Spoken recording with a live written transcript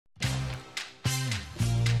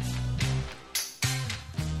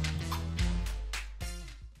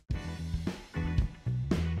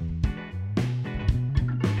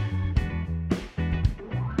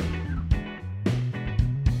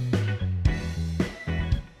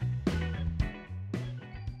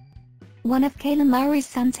One of Kailyn Lowry's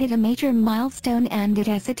sons hit a major milestone, and it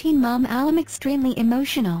has a teen mom alum extremely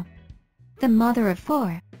emotional. The mother of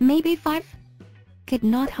 4, maybe 5, could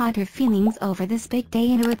not hide her feelings over this big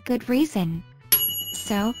day, and with good reason.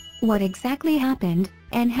 So, what exactly happened,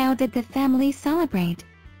 and how did the family celebrate?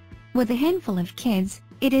 With a handful of kids,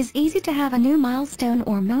 it is easy to have a new milestone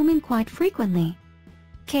or moment quite frequently.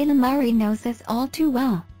 Kailyn Lowry knows this all too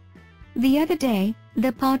well. The other day,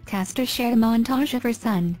 the podcaster shared a montage of her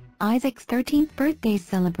son, Isaac's 13th birthday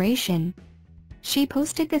celebration. She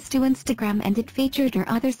posted this to Instagram, and it featured her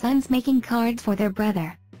other sons making cards for their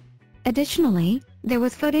brother. Additionally, there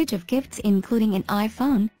was footage of gifts including an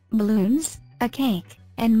iPhone, balloons, a cake,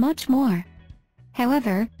 and much more.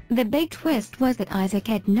 However, the big twist was that Isaac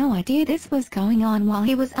had no idea this was going on while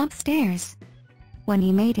he was upstairs. When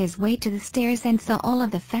he made his way to the stairs and saw all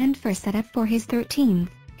of the fanfare set up for his 13th,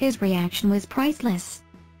 his reaction was priceless.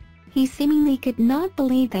 He seemingly could not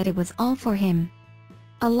believe that it was all for him.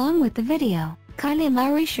 Along with the video, Kailyn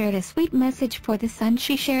Lowry shared a sweet message for the son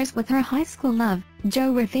she shares with her high school love,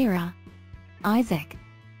 Joe Rivera. Isaac.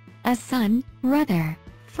 A son, brother,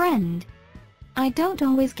 friend. I don't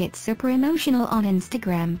always get super emotional on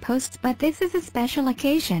Instagram posts, but this is a special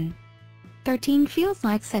occasion. 13 feels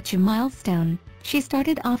like such a milestone, she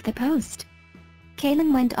started off the post.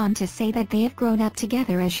 Kailyn went on to say that they have grown up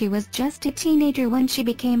together, as she was just a teenager when she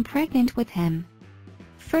became pregnant with him.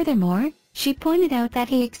 Furthermore, she pointed out that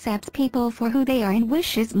he accepts people for who they are and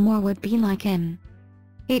wishes more would be like him.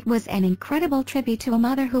 It was an incredible tribute to a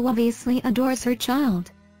mother who obviously adores her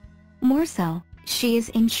child. More so, she is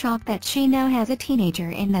in shock that she now has a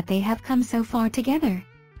teenager and that they have come so far together.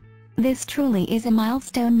 This truly is a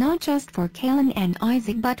milestone, not just for Kailyn and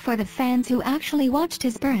Isaac, but for the fans who actually watched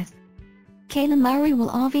his birth. Kailyn Lowry will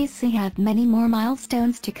obviously have many more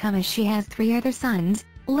milestones to come, as she has 3 other sons,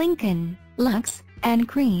 Lincoln, Lux, and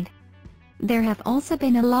Creed. There have also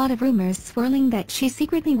been a lot of rumors swirling that she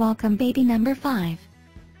secretly welcomed baby number 5.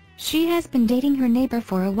 She has been dating her neighbor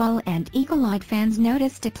for a while, and eagle-eyed fans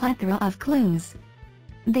noticed a plethora of clues.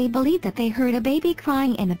 They believe that they heard a baby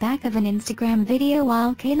crying in the back of an Instagram video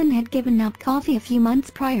while Kailyn had given up coffee a few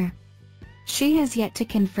months prior. She has yet to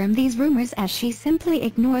confirm these rumors, as she simply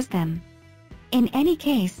ignores them. In any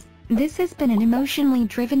case, this has been an emotionally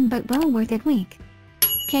driven but well worth it week.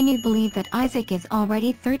 Can you believe that Isaac is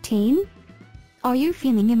already 13? Are you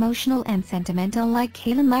feeling emotional and sentimental like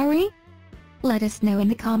Kailyn Lowry? Let us know in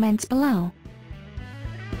the comments below.